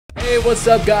Hey, what's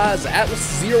up guys? Atlas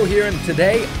Zero here, and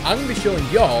today I'm going to be showing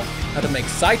y'all how to make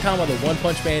Saitama the One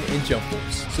Punch Man in Jump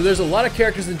Force. So there's a lot of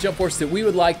characters in Jump Force that we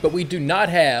would like, but we do not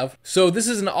have. So this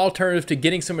is an alternative to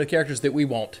getting some of the characters that we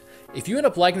want. If you end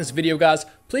up liking this video, guys,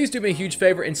 please do me a huge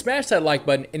favor and smash that like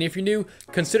button. And if you're new,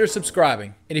 consider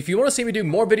subscribing. And if you want to see me do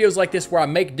more videos like this where I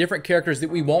make different characters that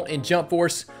we want in Jump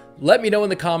Force, let me know in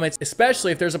the comments,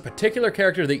 especially if there's a particular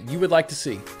character that you would like to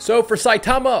see. So for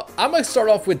Saitama, I'm going to start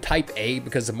off with type A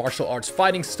because of martial arts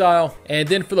fighting style. And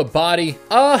then for the body,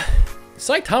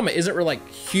 Saitama isn't really like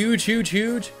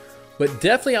huge, but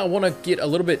definitely I want to get a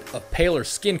little bit of paler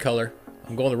skin color.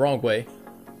 I'm going the wrong way.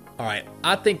 All right,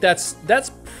 I think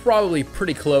that's probably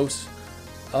pretty close.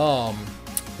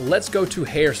 Let's go to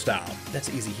hairstyle. That's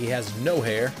easy. He has no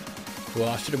hair.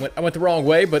 Well, I went the wrong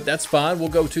way, but that's fine. We'll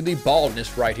go to the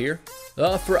baldness right here.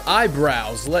 For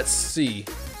eyebrows, let's see.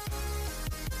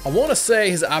 I want to say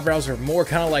his eyebrows are more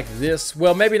kind of like this.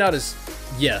 Well, maybe not as,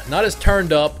 not as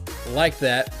turned up like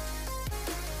that.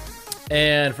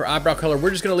 And for eyebrow color,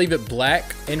 we're just going to leave it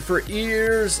black. And for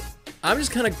ears, I'm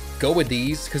just kind of go with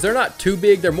these because they're not too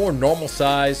big. They're more normal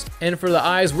size. And for the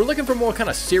eyes, we're looking for more kind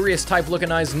of serious type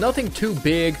looking eyes. Nothing too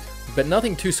big, but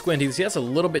nothing too squinty. See, that's a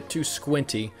little bit too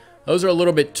squinty. Those are a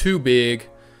little bit too big.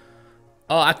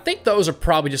 I think those are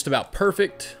probably just about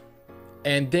perfect.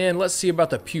 And then let's see about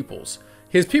the pupils.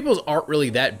 His pupils aren't really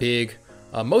that big.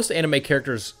 Most anime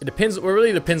characters, it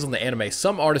really depends on the anime.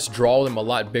 Some artists draw them a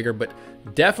lot bigger, but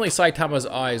definitely Saitama's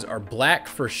eyes are black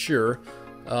for sure.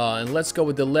 And let's go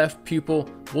with the left pupil.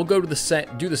 We'll go to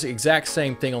do this exact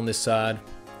same thing on this side.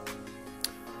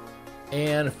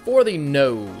 And for the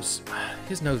nose,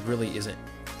 his nose really isn't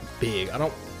big.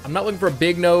 I'm not looking for a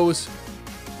big nose.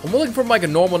 I'm looking for like a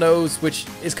normal nose, which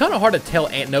is kind of hard to tell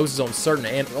noses on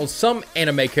some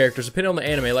anime characters, depending on the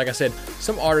anime. Like I said,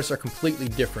 some artists are completely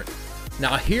different.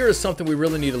 Now here is something we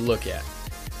really need to look at.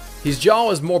 His jaw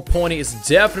is more pointy. It's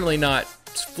definitely not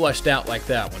fleshed out like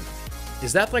that one.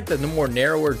 Is that like the more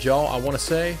narrower jaw, I want to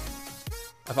say?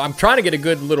 If I'm trying to get a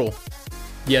good little...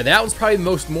 Yeah, that one's probably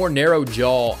the more narrow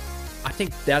jaw. I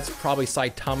think that's probably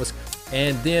Saitama's.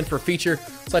 And then for feature,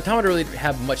 Saitama doesn't really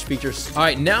have much features. All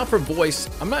right, now for voice.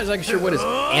 I'm not exactly sure what his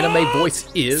anime voice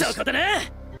is.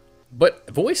 But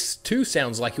voice too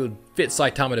sounds like it would fit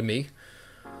Saitama to me.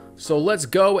 So let's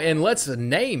go and let's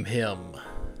name him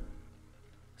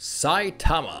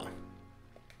Saitama.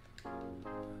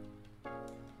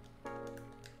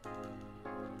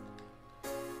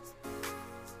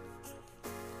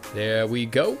 There we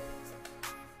go.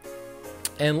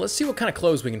 And let's see what kind of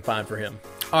clothes we can find for him.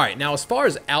 All right, now as far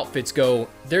as outfits go,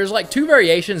 there's like two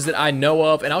variations that I know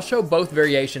of, and I'll show both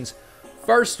variations.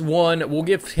 First one, we'll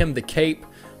give him the cape.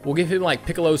 We'll give him like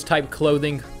Piccolo's type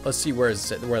clothing. Let's see where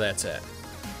that's at.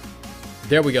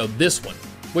 There we go, this one.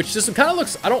 Which just kind of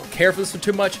looks, I don't care for this one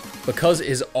too much because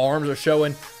his arms are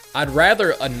showing. I'd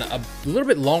rather a little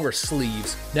bit longer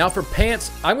sleeves. Now for pants,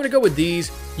 I'm gonna go with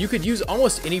these. You could use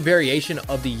almost any variation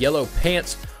of the yellow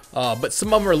pants, but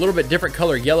some of them are a little bit different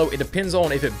color yellow. It depends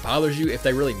on if it bothers you, if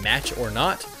they really match or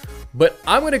not. But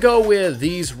I'm gonna go with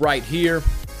these right here,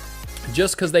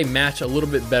 just because they match a little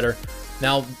bit better.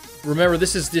 Now, remember,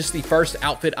 this is just the first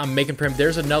outfit I'm making for him.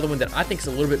 There's another one that I think is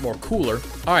a little bit more cooler.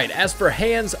 All right, as for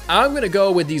hands, I'm gonna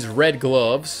go with these red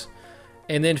gloves.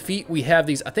 And then feet, we have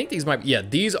these, I think these might be,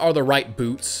 these are the right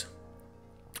boots.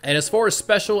 And as far as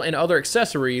special and other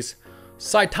accessories,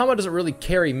 Saitama doesn't really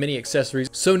carry many accessories.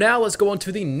 So now let's go on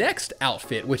to the next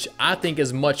outfit, which I think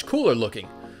is much cooler looking.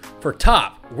 For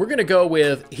top, we're gonna go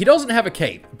with, he doesn't have a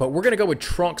cape, but we're gonna go with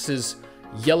Trunks's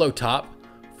yellow top.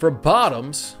 For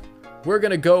bottoms, we're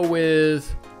gonna go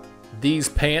with these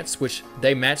pants, which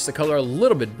they match the color a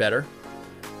little bit better.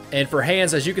 And for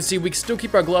hands, as you can see, we can still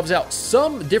keep our gloves out.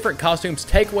 Some different costumes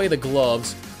take away the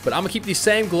gloves, but I'm gonna keep these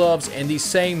same gloves and these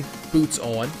same boots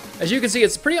on. As you can see,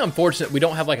 it's pretty unfortunate we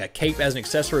don't have like a cape as an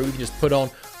accessory we can just put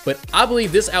on, but I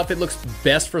believe this outfit looks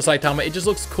best for Saitama. It just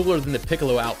looks cooler than the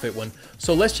Piccolo outfit one.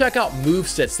 So let's check out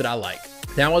movesets that I like.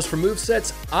 Now as for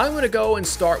movesets, I'm gonna go and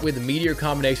start with the Meteor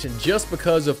combination just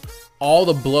because of all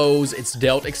the blows it's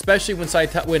dealt, especially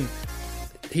when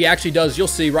he actually does, you'll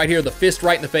see right here, the fist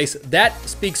right in the face. That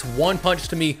speaks one punch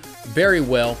to me very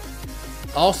well.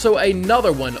 Also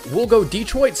another one, we'll go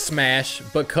Detroit Smash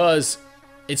because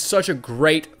it's such a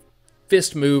great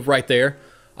fist move right there.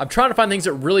 I'm trying to find things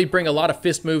that really bring a lot of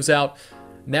fist moves out.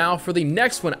 Now for the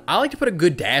next one, I like to put a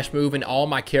good dash move in all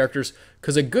my characters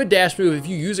because a good dash move, if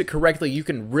you use it correctly, you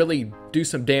can really do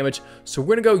some damage. So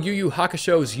we're gonna go Yu Yu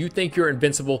Hakusho's You Think You're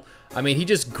Invincible. I mean, he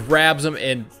just grabs them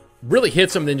and really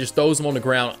hits him, then just throws him on the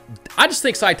ground. I just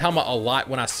think Saitama a lot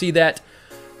when I see that.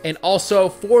 And also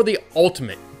for the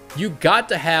ultimate, you got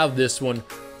to have this one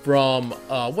from,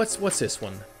 what's this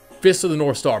one? Fist of the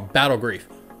North Star, Battle Grief.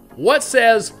 What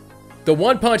says the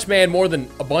One Punch Man more than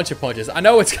a bunch of punches? I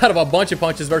know it's kind of a bunch of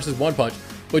punches versus one punch,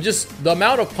 but just the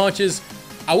amount of punches.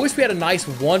 I wish we had a nice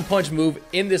one punch move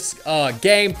in this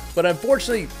game, but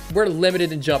unfortunately, we're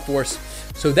limited in Jump Force.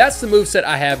 So that's the moveset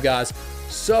I have, guys.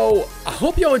 So I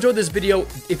hope y'all enjoyed this video.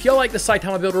 If y'all like the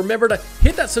Saitama build, remember to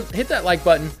hit that like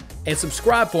button and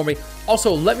subscribe for me.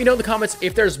 Also, let me know in the comments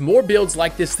if there's more builds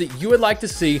like this that you would like to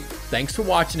see. Thanks for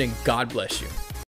watching, and God bless you.